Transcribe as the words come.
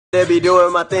They be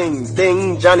doing my thing,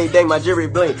 ding, Johnny dang, my jewelry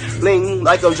bling, bling,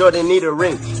 like I'm Jordan, need a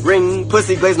ring, ring,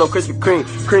 pussy glaze, no Krispy Kreme,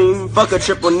 cream, fuck a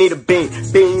triple, need a beam,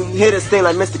 beam, hit a sting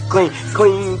like Mr. Clean,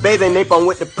 clean, bathing napalm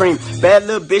with the preem, bad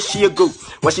little bitch, she a goop,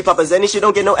 when she pop a zenny, she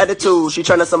don't get no attitude, she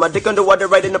tryna suck my dick underwater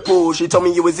right in the pool, she told me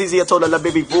it was easy, I told her, like,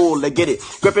 baby, fool, let's get it,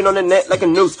 gripping on the neck like a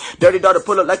noose, dirty daughter,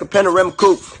 pull up like a panorama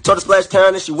coupe, told her splash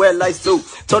town and she wear light suit,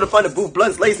 told her find a boot,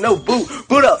 blunts, lace, no boot,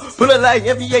 boot up, pull it like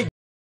NBA